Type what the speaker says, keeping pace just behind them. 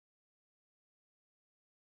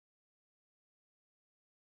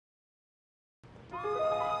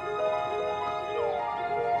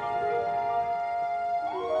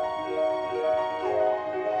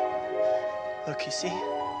Look, you see? You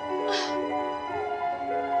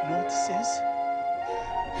know what this is?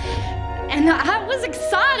 And I was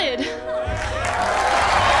excited.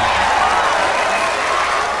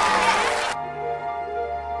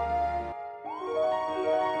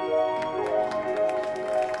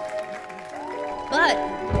 But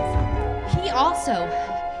he also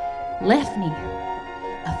left me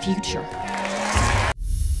a future.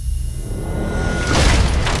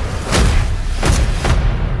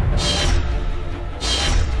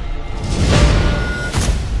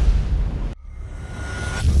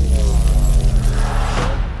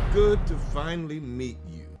 Good to finally meet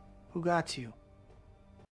you. Who got you?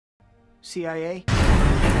 CIA?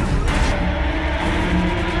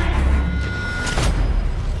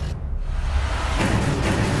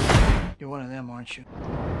 You're one of them, aren't you?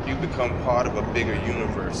 You become part of a bigger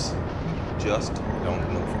universe. Just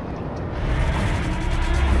don't know from it.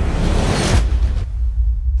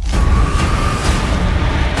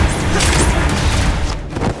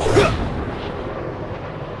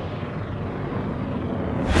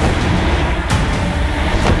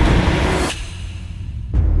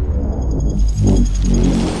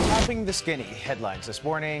 The skinny headlines this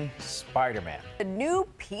morning: Spider-Man. The new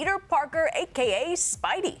Peter Parker, aka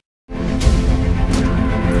Spidey.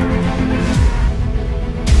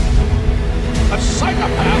 A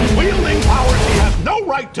psychopath wielding powers he has no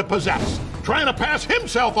right to possess, trying to pass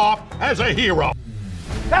himself off as a hero.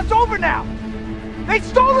 That's over now! They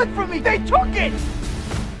stole it from me! They took it!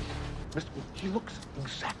 He looks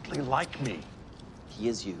exactly like me. He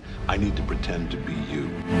is you. I need to pretend to be you.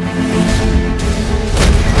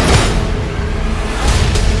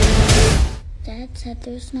 Dad said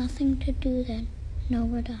there's nothing to do then,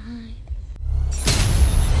 nowhere to hide.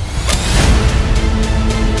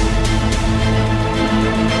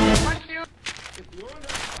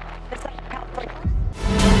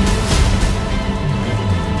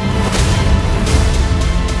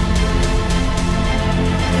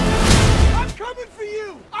 I'm coming for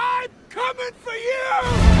you! I'm coming for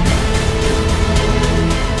you!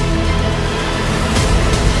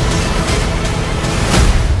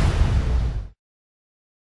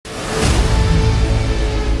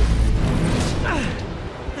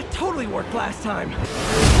 Worked last time.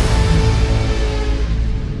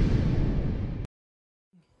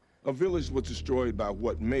 A village was destroyed by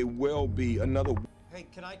what may well be another. Hey,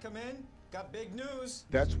 can I come in? Got big news.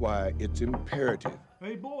 That's why it's imperative.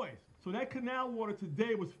 Hey boys, so that canal water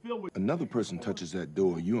today was filled with... Another person touches that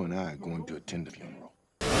door, you and I are going to attend the funeral.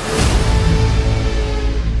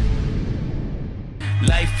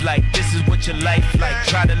 Life like, this is what your life like.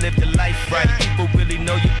 Try to live the life right. People really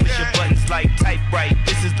know you push your buttons like type right.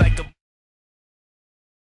 This is like a...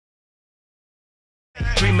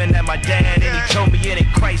 Dreaming at my dad and he told me it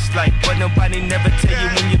ain't Christ-like. But nobody never tell you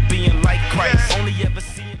when you're being like